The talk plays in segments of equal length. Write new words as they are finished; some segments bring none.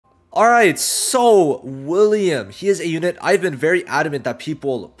Alright, so William, he is a unit I've been very adamant that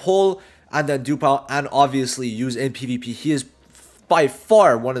people pull and then dupe out and obviously use in PvP. He is by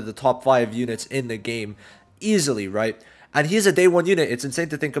far one of the top 5 units in the game, easily, right? And he is a day 1 unit. It's insane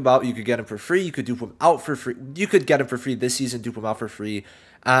to think about. You could get him for free, you could dupe him out for free. You could get him for free this season, dupe him out for free,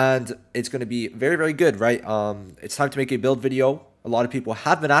 and it's going to be very, very good, right? It's time to make a build video. A lot of people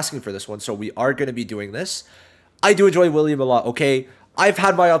have been asking for this one, so we are going to be doing this. I do enjoy William a lot, okay? I've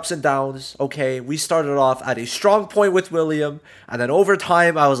had my ups and downs, okay? We started off at a strong point with William, and then over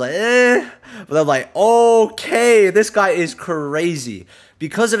time, I was like, but I'm like, okay, this guy is crazy.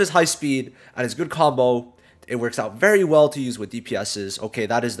 Because of his high speed and his good combo, it works out very well to use with DPSs, okay?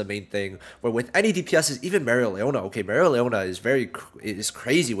 That is the main thing. Where with any DPSs, even Mario Leona, okay? Mario Leona is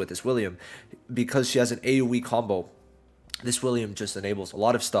crazy with this William because she has an AoE combo. This William just enables a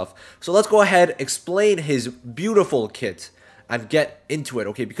lot of stuff. So let's go ahead, explain his beautiful kit and get into it,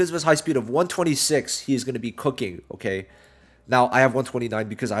 okay? Because of his high speed of 126, he is going to be cooking, okay? Now, I have 129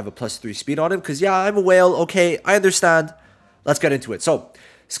 because I have a +3 speed on him. Because, yeah, I'm a whale, okay? I understand. Let's get into it. So,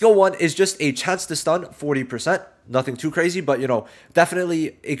 skill 1 is just a chance to stun, 40%. Nothing too crazy, but, you know,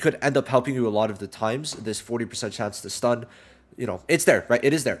 definitely it could end up helping you a lot of the times. This 40% chance to stun, you know, it's there, right?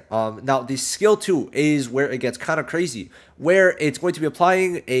 It is there. Now, the skill 2 is where it gets kind of crazy, where it's going to be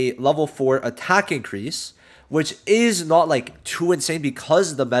applying a level 4 attack increase, which is not like too insane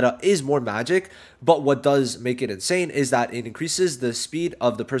because the meta is more magic. But what does make it insane is that it increases the speed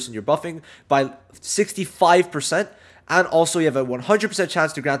of the person you're buffing by 65%. And also you have a 100%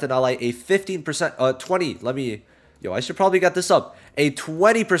 chance to grant an ally a 15%, I should probably get this up. A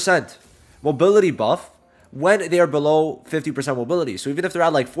 20% mobility buff when they are below 50% mobility. So even if they're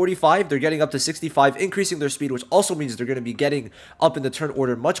at like 45, they're getting up to 65, increasing their speed, which also means they're going to be getting up in the turn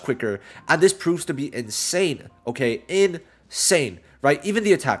order much quicker. And this proves to be insane, okay? Insane, right? Even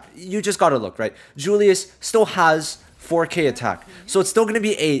the attack, you just got to look, right? Julius still has 4k attack, so it's still going to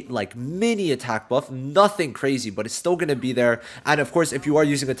be a like mini attack buff, nothing crazy, but it's still going to be there. And of course, if you are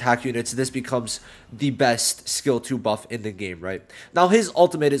using attack units, this becomes the best skill 2 buff in the game, right? Now his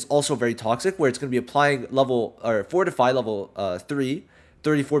ultimate is also very toxic, where it's going to be applying level or fortify level 3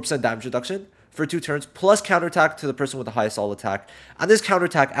 34% damage reduction for 2 turns plus counterattack to the person with the highest all attack. And this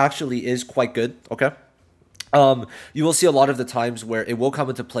counterattack actually is quite good, okay? You will see a lot of the times where it will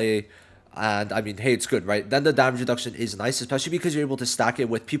come into play. And I mean, hey, it's good, right? Then the damage reduction is nice, especially because you're able to stack it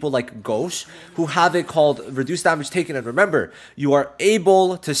with people like Ghosh, who have it called reduced damage taken. And remember, you are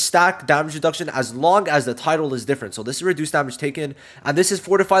able to stack damage reduction as long as the title is different. So this is reduced damage taken, and this is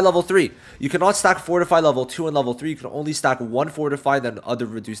fortify level 3. You cannot stack fortify level 2 and level 3. You can only stack one fortify, then other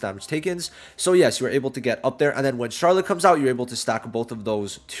reduced damage takens. So yes, you're able to get up there. And then when Charlotte comes out, you're able to stack both of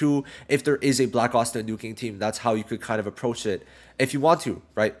those too. If there is a Black Austin nuking team, that's how you could kind of approach it if you want to,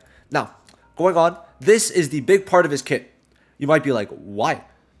 right? Now, going on, this is the big part of his kit. You might be like, why?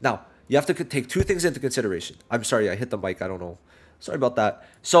 Now, you have to take 2 things into consideration. I'm sorry, I hit the mic. I don't know. Sorry about that.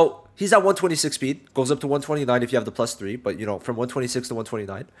 So, he's at 126 speed. Goes up to 129 if you have the +3. But, you know, from 126 to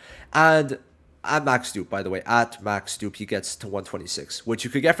 129. And at max dupe, by the way. At max dupe, he gets to 126. Which you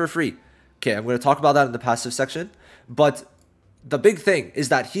could get for free. Okay, I'm going to talk about that in the passive section. But the big thing is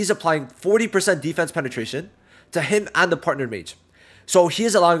that he's applying 40% defense penetration to him and the partner mage. So he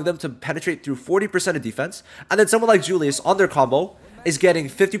is allowing them to penetrate through 40% of defense. And then someone like Julius on their combo is getting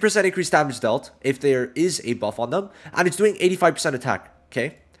 50% increased damage dealt if there is a buff on them. And it's doing 85% attack,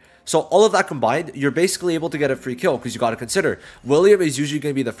 okay? So all of that combined, you're basically able to get a free kill because you got to consider William is usually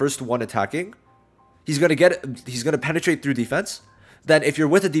going to be the first one attacking. He's going to penetrate through defense. Then if you're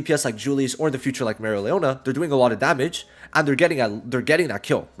with a DPS like Julius or in the future like Mario Leona, they're doing a lot of damage and they're getting that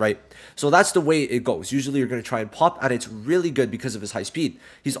kill, right? So that's the way it goes. Usually you're going to try and pop, and it's really good because of his high speed.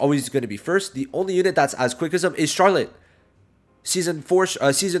 He's always going to be first. The only unit that's as quick as him is Charlotte. Season 3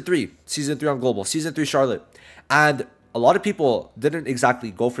 on global, season 3 Charlotte. And a lot of people didn't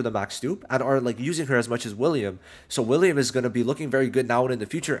exactly go for the max dupe and are like using her as much as William. So William is going to be looking very good now and in the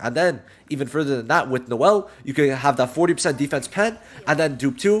future. And then even further than that, with Noelle, you can have that 40% defense pen, and then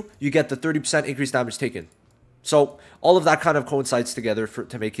dupe 2, you get the 30% increased damage taken. So all of that kind of coincides together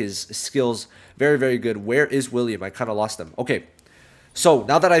to make his skills very, very good. Where is William? I kind of lost him. Okay. So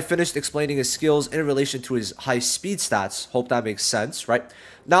now that I finished explaining his skills in relation to his high speed stats, hope that makes sense, right?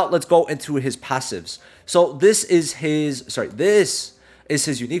 Now let's go into his passives. So this is his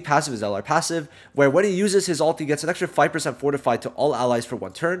unique passive, his LR passive, where when he uses his ult, he gets an extra 5% fortified to all allies for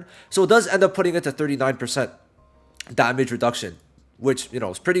 1 turn. So it does end up putting it to 39% damage reduction, which, you know,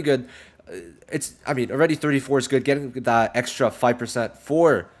 is pretty good. Already 34 is good. Getting that extra 5%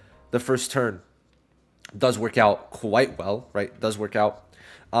 for the first turn does work out quite well, right? Does work out.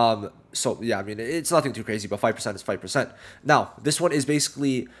 So yeah, I mean, it's nothing too crazy, but 5% is 5%. Now, this one is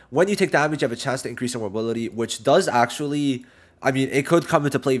basically when you take damage, you have a chance to increase your mobility, which does actually, I mean, it could come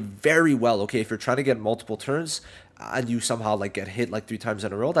into play very well. Okay, if you're trying to get multiple turns and you somehow like get hit like 3 times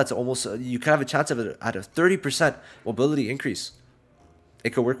in a row, that's almost you can have a chance of it at a 30% mobility increase. It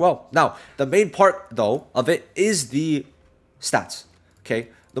could work well. Now, the main part though of it is the stats. Okay,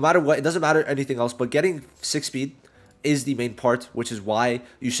 no matter what, it doesn't matter anything else, but getting 6 speed is the main part, which is why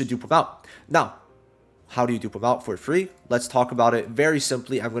you should dupe them out. Now, how do you dupe them out for free? Let's talk about it very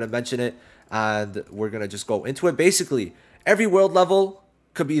simply. I'm going to mention it and we're going to just go into it. Basically, every world level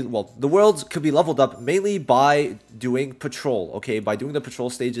could be, well, the worlds could be leveled up mainly by doing patrol, okay? By doing the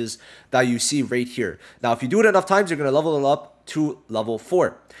patrol stages that you see right here. Now, if you do it enough times, you're going to level it up to level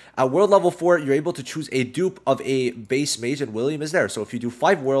 4. At world level 4, you're able to choose a dupe of a base mage, and William is there. So if you do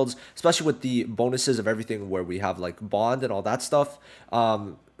 5 worlds, especially with the bonuses of everything where we have like bond and all that stuff,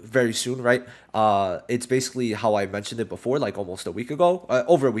 very soon, right? It's basically how I mentioned it before, like almost a week ago,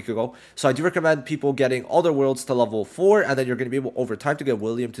 over a week ago. So I do recommend people getting all their worlds to level 4, and then you're going to be able over time to get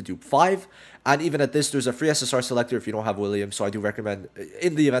William to dupe 5. And even at this, there's a free SSR selector if you don't have William. So I do recommend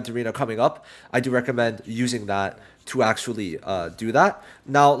in the event arena coming up, I do recommend using that to actually do that.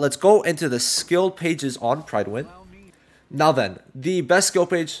 Now let's go into the skill pages on Pridewind. Now then, the best skill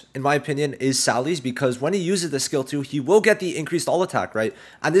page, in my opinion, is Sally's, because when he uses the skill 2, he will get the increased all attack, right?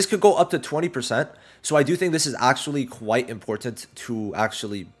 And this could go up to 20%. So I do think this is actually quite important to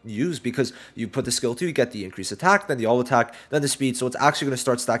actually use, because you put the skill 2, you get the increased attack, then the all attack, then the speed. So it's actually going to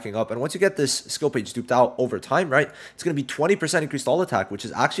start stacking up. And once you get this skill page duped out over time, right, it's going to be 20% increased all attack, which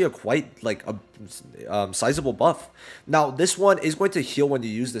is actually a quite like a sizable buff. Now, this one is going to heal when you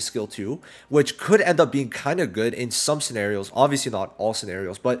use the skill 2, which could end up being kind of good in some scenarios. Obviously not all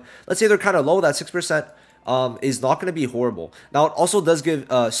scenarios, but let's say they're kind of low. That 6% is not going to be horrible. Now, it also does give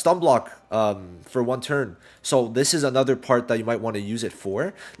stun block for 1 turn. So this is another part that you might want to use it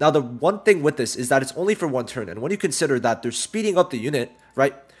for. Now, the one thing with this is that it's only for 1 turn. And when you consider that they're speeding up the unit,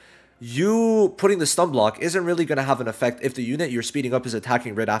 right? You putting the stun block isn't really going to have an effect if the unit you're speeding up is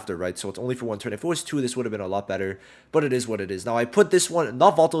attacking right after, right? So it's only for 1 turn. If it was 2, this would have been a lot better, but it is what it is. Now, I put this one,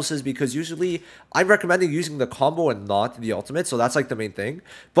 not Voltoses, because usually I'm recommending using the combo and not the ultimate, so that's like the main thing.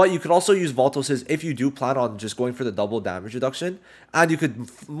 But you could also use Voltoses if you do plan on just going for the double damage reduction, and you could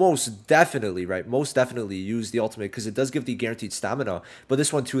most definitely, right, most definitely use the ultimate, because it does give the guaranteed stamina. But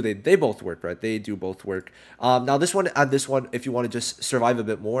this one too, they both work, right? They do both work. Now, this one and this one, if you want to just survive a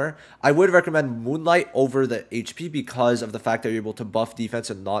bit more, I would recommend Moonlight over the HP because of the fact that you're able to buff defense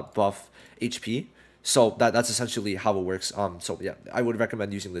and not buff HP. So that's essentially how it works. So yeah, I would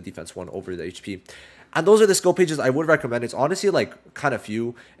recommend using the defense one over the HP. And those are the skill pages I would recommend. It's honestly like kind of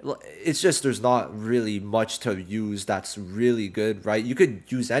few. It's just there's not really much to use that's really good, right? You could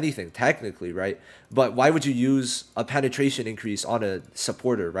use anything technically, right? But why would you use a penetration increase on a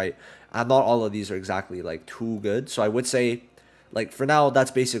supporter, right? And not all of these are exactly like too good. So I would say, like, for now,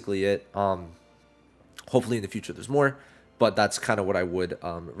 that's basically it. Hopefully in the future there's more, but that's kind of what I would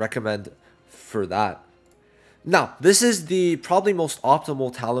recommend for that. Now, this is the probably most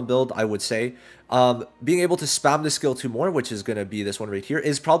optimal talent build, I would say. Being able to spam the skill 2 more, which is going to be this one right here,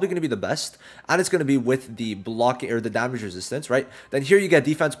 is probably going to be the best. And it's going to be with the blocking or the damage resistance, right? Then here you get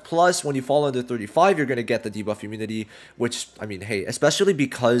defense, plus when you fall under 35, you're going to get the debuff immunity, which, I mean, hey, especially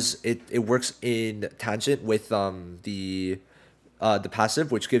because it works in tangent with the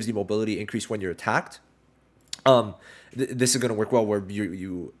passive, which gives the mobility increase when you're attacked. This is going to work well where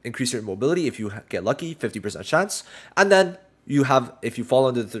you increase your mobility if you get lucky, 50% chance, and then you have, if you fall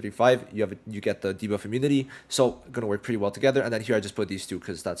under the 35, you get the debuff immunity. So going to work pretty well together. And then here I just put these two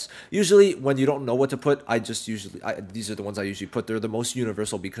because that's usually when you don't know what to put. These are the ones I usually put. They're the most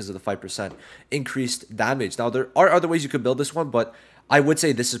universal because of the 5% increased damage. Now there are other ways you could build this one, but I would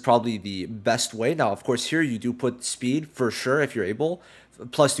say this is probably the best way. Now, of course, here you do put speed for sure if you're able,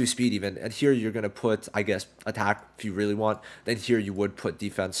 +2 speed even. And here you're going to put, I guess, attack if you really want. Then here you would put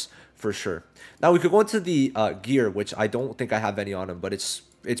defense for sure. Now we could go into the gear, which I don't think I have any on him, but it's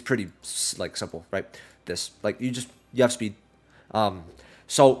pretty like simple, right? This, like, you have speed.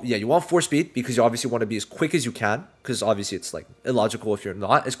 So yeah, you want 4 speed because you obviously want to be as quick as you can, because obviously it's like illogical if you're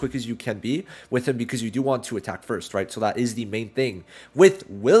not as quick as you can be with him, because you do want to attack first, right? So that is the main thing with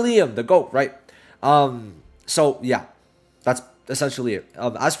William, the GOAT, right? So yeah, that's essentially it.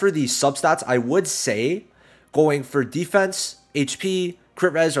 As for the substats, I would say going for defense, HP,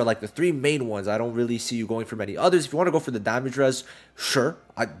 crit res are like the 3 main ones. I don't really see you going for many others. If you want to go for the damage res, sure,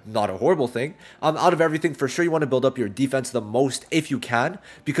 not a horrible thing. Out of everything, for sure, you want to build up your defense the most if you can,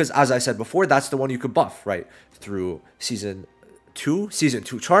 because as I said before, that's the one you could buff, right, through season 2, Season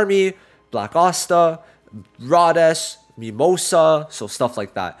 2 Charmy, Black Asta, Rhodes, Mimosa, so stuff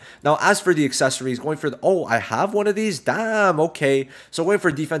like that. Now, as for the accessories, going for the... Oh, I have one of these? Damn, okay. So going for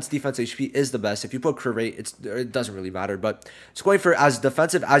defense HP is the best. If you put crit rate, it doesn't really matter, but it's going for as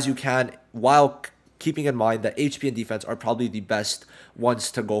defensive as you can while keeping in mind that HP and defense are probably the best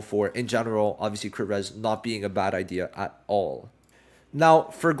ones to go for. In general, obviously, crit res not being a bad idea at all. Now,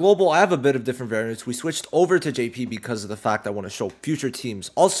 for global, I have a bit of different variants. We switched over to JP because of the fact I want to show future teams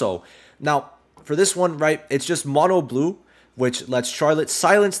also. Now, for this one, right, it's just mono blue, which lets Charlotte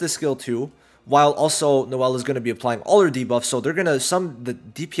silence the skill 2, while also Noelle is going to be applying all her debuffs. So they're going to, the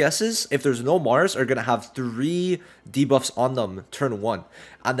DPSs, if there's no Mars, are going to have 3 debuffs on them turn 1.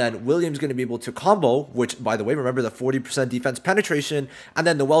 And then William's going to be able to combo, which, by the way, remember the 40% defense penetration, and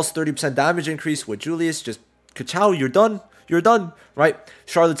then Noelle's 30% damage increase with Julius. Just, ka-chow, you're done. You're done, right?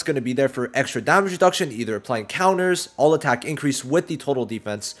 Charlotte's going to be there for extra damage reduction, either applying counters, all attack increase with the total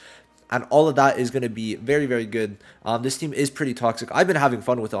defense, and all of that is going to be very, very good. This team is pretty toxic. I've been having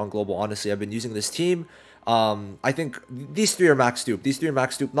fun with it on global, honestly. I've been using this team. I think these 3 are max dupe. These 3 are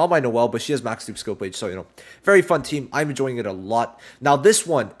max dupe. Not my Noelle, but she has max dupe skill page. So, you know, very fun team. I'm enjoying it a lot. Now, this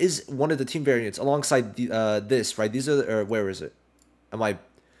one is one of the team variants alongside this, right? These are, where is it?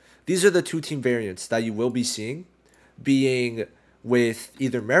 These are the 2 team variants that you will be seeing, being with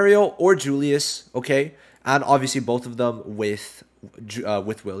either Mario or Julius, okay? And obviously both of them with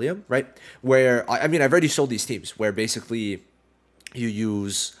William, right? Where, I mean, I've already showed these teams where basically you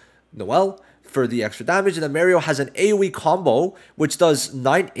use Noelle for the extra damage, and then Mario has an AoE combo, which does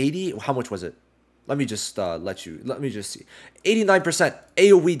 980, how much was it? Let me just see. 89%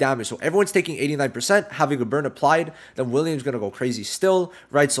 AoE damage. So everyone's taking 89%, having a burn applied. Then William's going to go crazy still,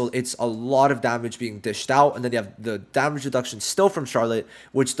 right? So it's a lot of damage being dished out. And then you have the damage reduction still from Charlotte,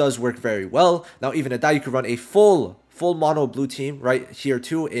 which does work very well. Now, even at that, you could run a full mono blue team right here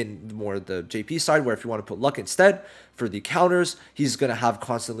too, in more the JP side, where if you want to put luck instead for the counters, he's going to have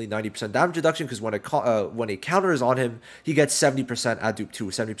constantly 90% damage reduction, because when a counter is on him, he gets 70% at dupe 2,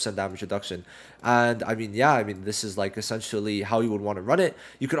 70% damage reduction. And I mean, yeah, I mean, this is like essentially how you would want to run it.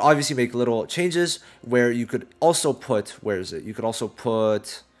 You could obviously make little changes where you could also put, where is it? You could also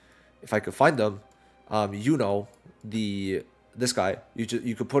put, if I could find them, you know, this guy,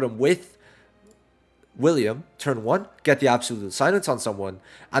 you could put him with William, turn 1, get the absolute silence on someone,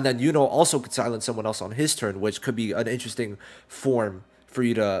 and then also could silence someone else on his turn, which could be an interesting form for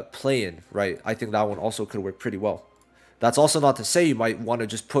you to play in, right? I think that one also could work pretty well. That's also not to say you might want to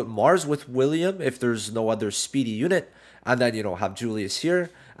just put Mars with William if there's no other speedy unit, and then, have Julius here,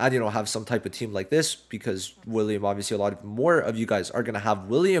 and, have some type of team like this, because William, obviously, a lot more of you guys are going to have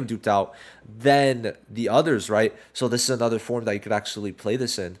William duped out than the others, right? So this is another form that you could actually play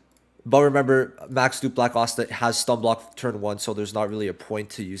this in. But remember, max dupe Black Asta has stun block turn 1, so there's not really a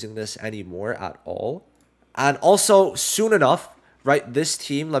point to using this anymore at all. And also, soon enough, right, this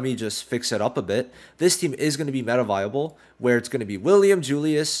team, let me just fix it up a bit. This team is going to be meta viable, where it's going to be William,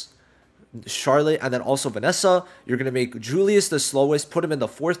 Julius, Charlotte, and then also Vanessa. You're going to make Julius the slowest, put him in the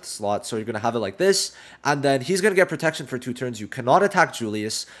 4th slot, so you're going to have it like this, and then he's going to get protection for 2 turns. You cannot attack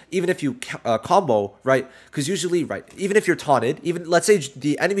Julius, even if you combo, right? Because usually, right, even if you're taunted, even, let's say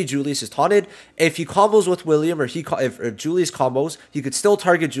the enemy Julius is taunted, if he combos with William, or if Julius combos, he could still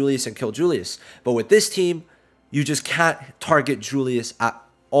target Julius and kill Julius. But with this team, you just can't target Julius at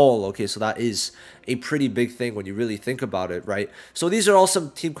all, okay? So that is a pretty big thing when you really think about it, right? So these are all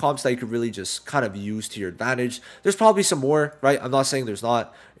some team comps that you could really just kind of use to your advantage. There's probably some more, right? I'm not saying there's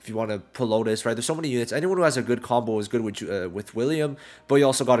not. If you want to put Lotus, right? There's so many units. Anyone who has a good combo is good with William, but you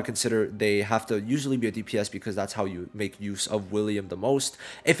also got to consider they have to usually be a DPS, because that's how you make use of William the most.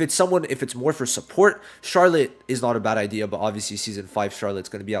 If it's more for support, Charlotte is not a bad idea, but obviously Season 5 Charlotte's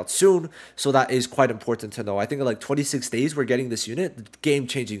going to be out soon, so that is quite important to know. I think in like 26 days we're getting this unit,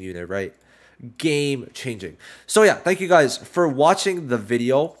 game-changing unit, right? Game-changing. So yeah, thank you guys for watching the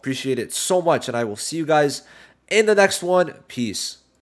video. Appreciate it so much, and I will see you guys in the next one. Peace.